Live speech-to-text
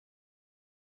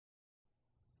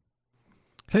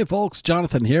Hey folks,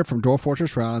 Jonathan here from Dwarf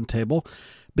Fortress Roundtable.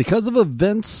 Because of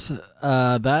events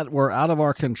that were out of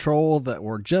our control, that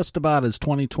were just about as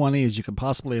 2020 as you can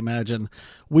possibly imagine,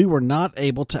 we were not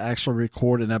able to actually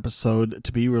record an episode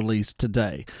to be released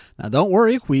today. Now don't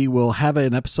worry, we will have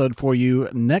an episode for you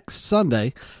next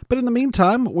Sunday, but in the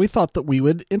meantime, we thought that we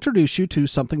would introduce you to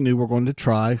something new we're going to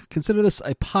try. Consider this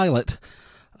a pilot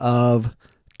of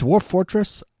Dwarf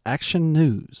Fortress Action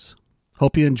News.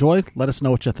 Hope you enjoy. Let us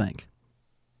know what you think.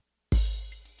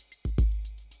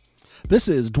 This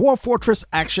is Dwarf Fortress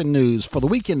Action News for the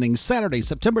week ending Saturday,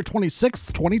 September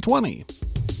 26th, 2020.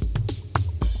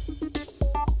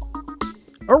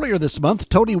 Earlier this month,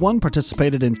 Toady1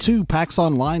 participated in 2 PAX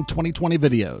Online 2020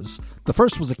 videos. The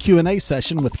first was a Q&A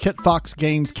session with Kitfox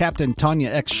Games captain Tanya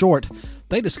X. Short.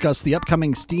 They discussed the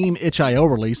upcoming Steam itch.io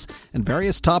release and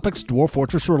various topics Dwarf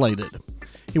Fortress related.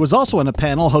 He was also in a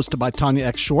panel hosted by Tanya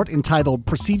X. Short entitled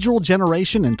Procedural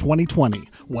Generation in 2020.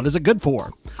 What is it good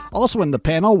for? Also in the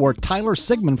panel were Tyler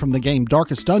Sigmund from the game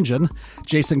Darkest Dungeon,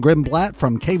 Jason Grimblatt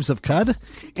from Caves of Cud,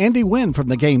 Andy Wynn from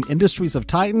the game Industries of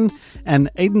Titan, and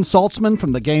Aidan Saltzman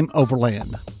from the game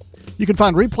Overland. You can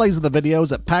find replays of the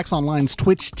videos at PAX Online's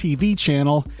Twitch TV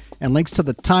channel, and links to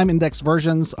the time index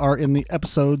versions are in the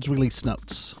episode's release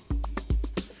notes.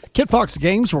 Kitfox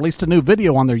Games released a new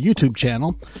video on their YouTube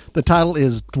channel. The title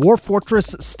is Dwarf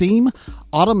Fortress Steam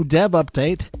Autumn Dev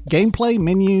Update, Gameplay,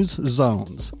 Menus,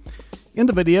 Zones. In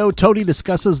the video, Toady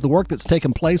discusses the work that's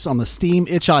taken place on the Steam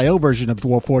itch.io version of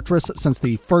Dwarf Fortress since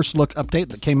the first look update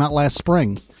that came out last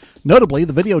spring. Notably,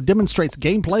 the video demonstrates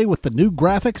gameplay with the new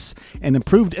graphics and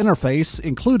improved interface,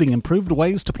 including improved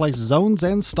ways to place zones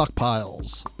and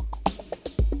stockpiles.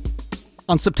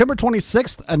 On September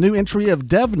 26th, a new entry of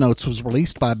dev notes was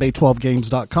released by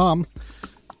Bay12Games.com.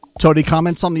 Toady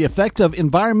comments on the effect of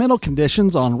environmental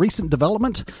conditions on recent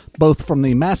development, both from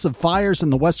the massive fires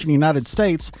in the western United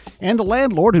States and a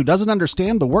landlord who doesn't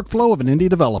understand the workflow of an indie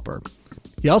developer.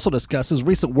 He also discusses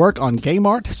recent work on game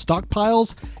art,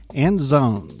 stockpiles, and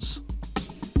zones.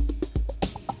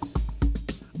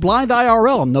 Blind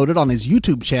IRL noted on his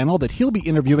YouTube channel that he'll be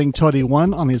interviewing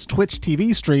Toady1 on his Twitch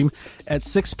TV stream at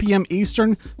 6 p.m.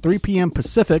 Eastern, 3 p.m.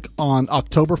 Pacific on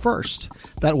October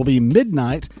 1st. That will be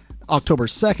midnight, October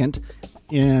 2nd,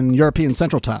 in European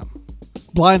Central Time.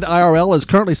 Blind IRL is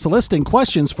currently soliciting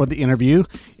questions for the interview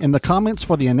in the comments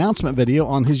for the announcement video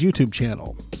on his YouTube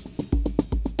channel.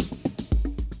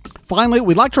 Finally,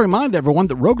 we'd like to remind everyone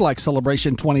that Roguelike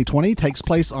Celebration 2020 takes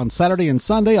place on Saturday and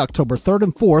Sunday, October 3rd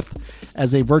and 4th,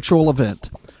 as a virtual event.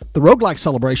 The Roguelike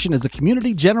Celebration is a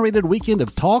community-generated weekend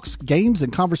of talks, games,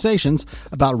 and conversations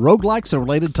about roguelikes and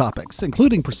related topics,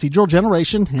 including procedural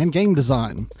generation and game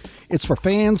design. It's for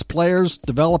fans, players,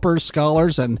 developers,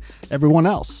 scholars, and everyone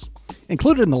else.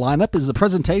 Included in the lineup is a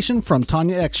presentation from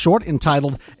Tanya X. Short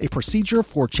entitled A Procedure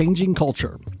for Changing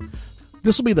Culture.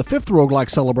 This will be the 5th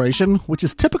Roguelike Celebration, which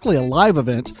is typically a live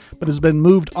event, but has been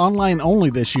moved online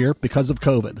only this year because of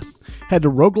COVID. Head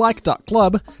to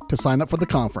roguelike.club to sign up for the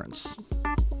conference.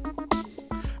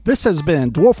 This has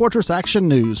been Dwarf Fortress Action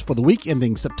News for the week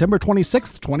ending September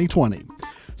 26th, 2020.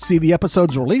 See the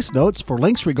episode's release notes for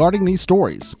links regarding these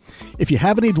stories. If you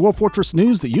have any Dwarf Fortress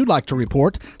news that you'd like to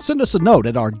report, send us a note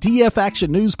at our DF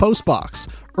Action News post box,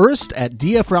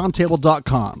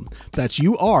 urist@dfroundtable.com. That's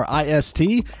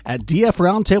URIST at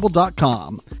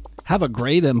dfroundtable.com. Have a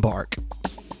great embark.